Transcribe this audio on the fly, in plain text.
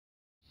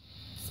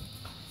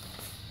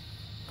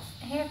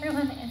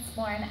everyone, it's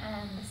Lauren,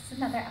 and this is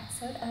another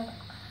episode of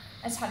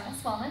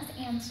Autonomous Wellness,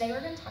 and today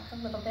we're going to talk a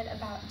little bit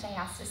about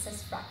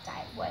Diastasis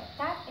Recti. What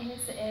that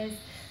is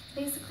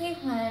basically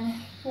when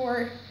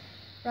your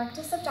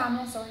rectus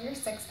abdominis, or your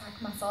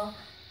six-pack muscle,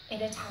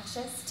 it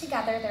attaches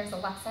together. There's a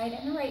left side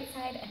and a right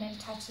side, and it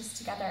attaches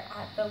together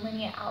at the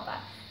linea alba.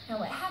 Now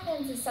what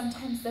happens is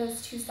sometimes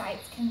those two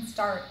sides can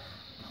start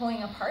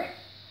pulling apart,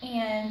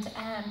 and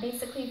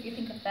basically if you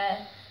think of the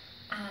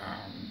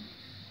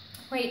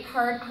white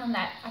part on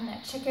that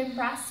chicken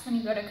breast, when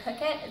you go to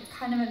cook it, it's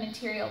kind of a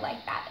material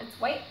like that. It's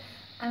white,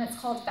 it's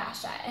called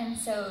fascia, and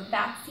so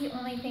that's the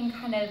only thing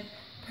kind of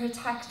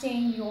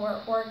protecting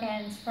your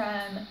organs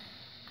from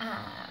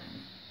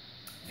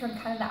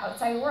kind of the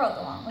outside world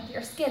along with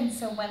your skin.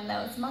 So when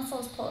those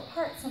muscles pull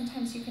apart,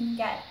 sometimes you can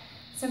get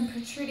some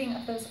protruding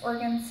of those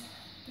organs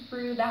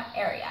through that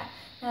area.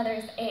 Now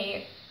there's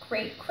a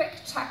great quick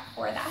check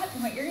for that,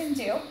 and what you're going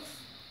to do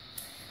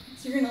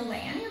is you're going to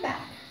lay on your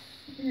back.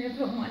 You're going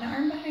to put one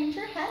arm behind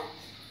your head,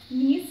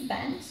 knees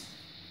bent.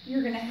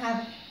 You're going to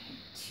have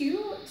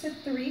 2 to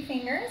 3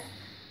 fingers,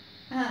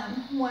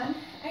 one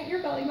at your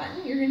belly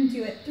button. You're going to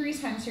do it 3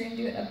 times. You're going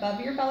to do it above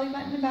your belly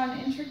button about 1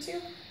 inch or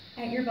 2,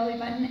 at your belly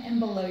button, and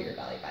below your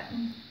belly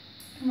button.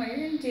 And what you're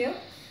going to do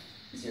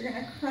is you're going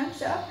to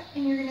crunch up,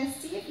 and you're going to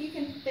see if you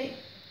can fit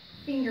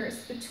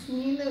fingers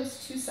between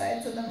those 2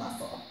 sides of the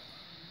muscle.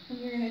 And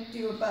you're going to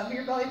do above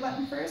your belly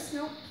button first.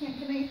 Nope, can't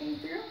get anything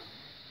through.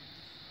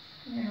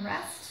 You're going to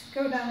rest,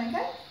 go down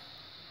again.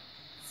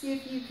 See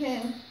if you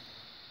can,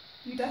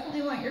 you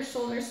definitely want your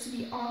shoulders to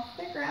be off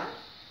the ground.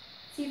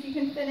 See if you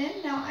can fit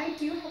in. Now I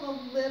do have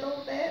a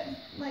little bit,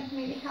 like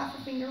maybe half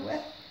a finger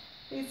width,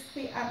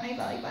 basically at my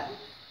belly button.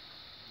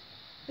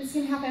 This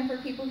can happen for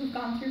people who've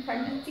gone through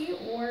pregnancy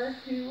or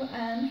who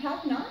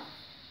have not.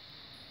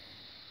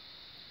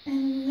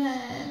 And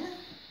then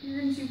you're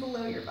going to do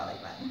below your belly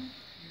button.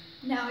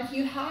 Now if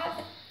you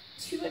have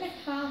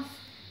 2.5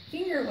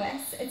 finger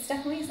widths, it's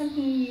definitely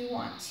something you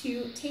want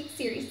to take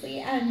seriously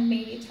and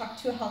maybe talk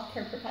to a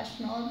healthcare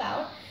professional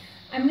about.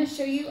 I'm going to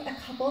show you a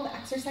couple of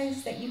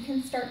exercises that you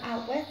can start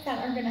out with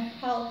that are going to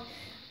help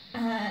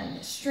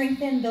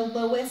strengthen the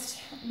lowest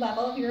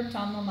level of your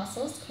abdominal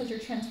muscles, called your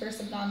transverse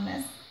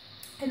abdominis.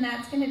 And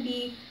that's going to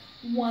be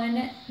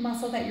one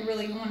muscle that you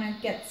really want to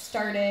get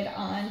started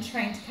on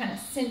trying to kind of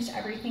cinch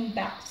everything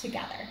back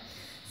together.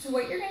 So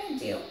what you're going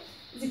to do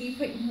is, if you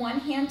put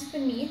one hand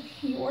beneath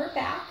your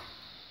back,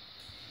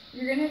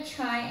 you're going to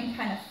try and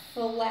kind of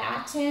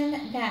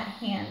flatten that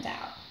hand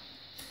out.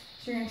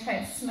 So you're going to try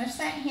to smush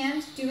that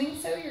hand. Doing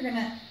so, you're going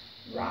to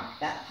rock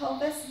that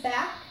pelvis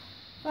back.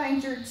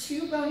 Find your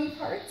 2 bony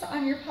parts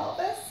on your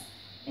pelvis,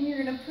 and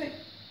you're going to put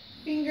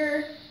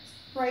finger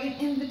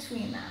right in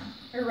between them,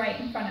 or right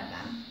in front of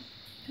them.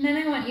 And then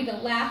I want you to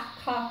laugh,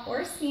 cough,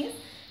 or sneeze.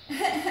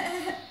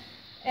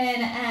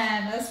 And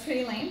that was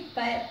pretty lame,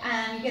 but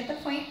you get the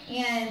point,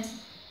 and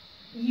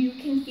you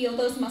can feel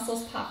those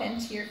muscles pop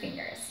into your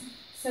fingers.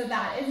 So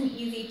that is an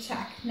easy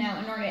check. Now,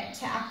 in order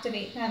to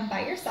activate them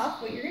by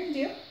yourself, what you're going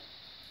to do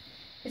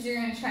is you're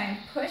going to try and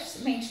push,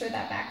 make sure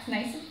that back's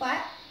nice and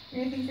flat.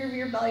 You're going to think of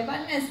your belly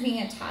button as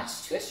being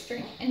attached to a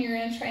string, and you're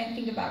going to try and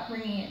think about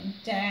bringing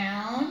it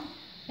down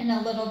and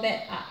a little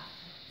bit up.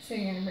 So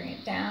you're going to bring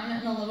it down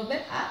and a little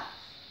bit up,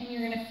 and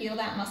you're going to feel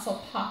that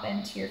muscle pop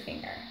into your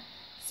finger.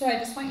 So I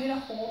just want you to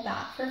hold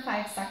that for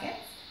 5 seconds.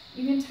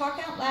 You can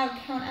talk out loud,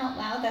 count out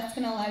loud. That's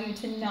going to allow you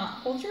to not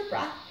hold your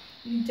breath.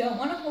 You don't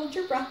want to hold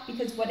your breath,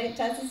 because what it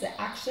does is it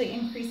actually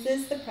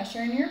increases the pressure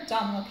in your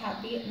abdominal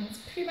cavity, and it's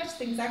pretty much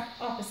the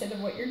exact opposite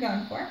of what you're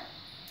going for.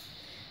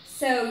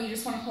 So you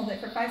just want to hold it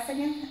for 5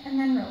 seconds and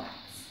then relax.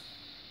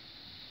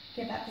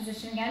 Get that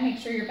position again. Make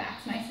sure your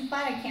back's nice and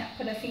flat. I can't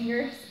put a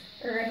finger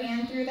or a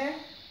hand through there.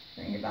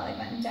 Bring your belly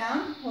button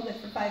down. Hold it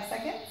for 5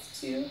 seconds.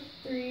 2,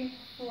 3,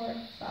 4,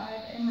 5,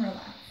 and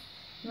relax.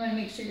 You want to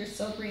make sure you're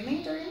still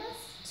breathing during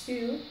this.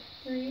 2,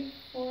 3,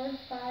 4,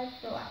 5,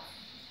 relax.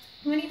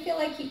 When you feel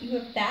like you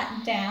have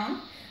that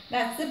down,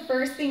 that's the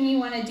first thing you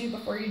want to do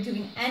before you're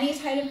doing any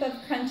type of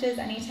crunches,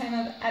 any type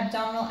of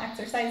abdominal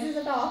exercises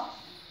at all.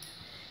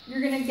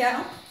 You're going to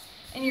go,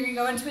 and you're going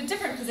to go into a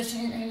different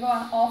position. You're going to go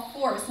on all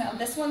fours. Now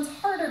this one's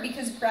harder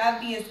because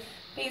gravity is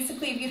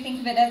basically, if you think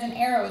of it as an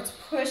arrow, it's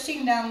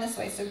pushing down this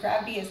way. So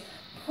gravity is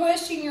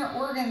pushing your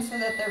organs so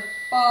that they're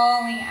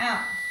falling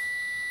out.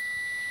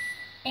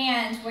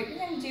 And what you're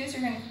going to do is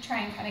you're going to try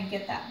and kind of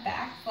get that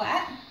back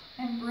flat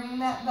and bring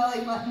that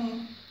belly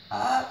button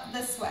up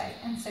this way.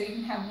 And so you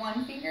can have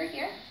one finger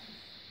here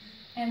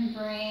and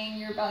bring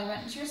your belly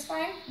button to your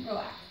spine.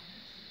 Relax.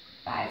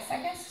 5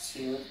 seconds.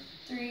 2,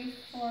 3,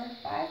 4,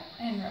 5,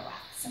 and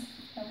relax.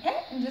 Okay,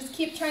 and just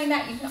keep trying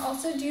that. You can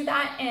also do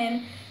that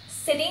in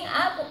sitting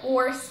up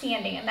or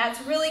standing, and that's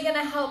really going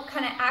to help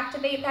kind of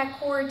activate that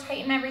core,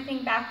 tighten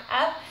everything back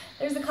up.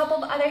 There's a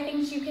couple of other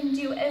things you can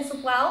do as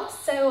well,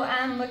 so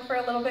look for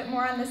a little bit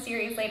more on the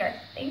series later.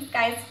 Thanks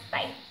guys,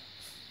 bye.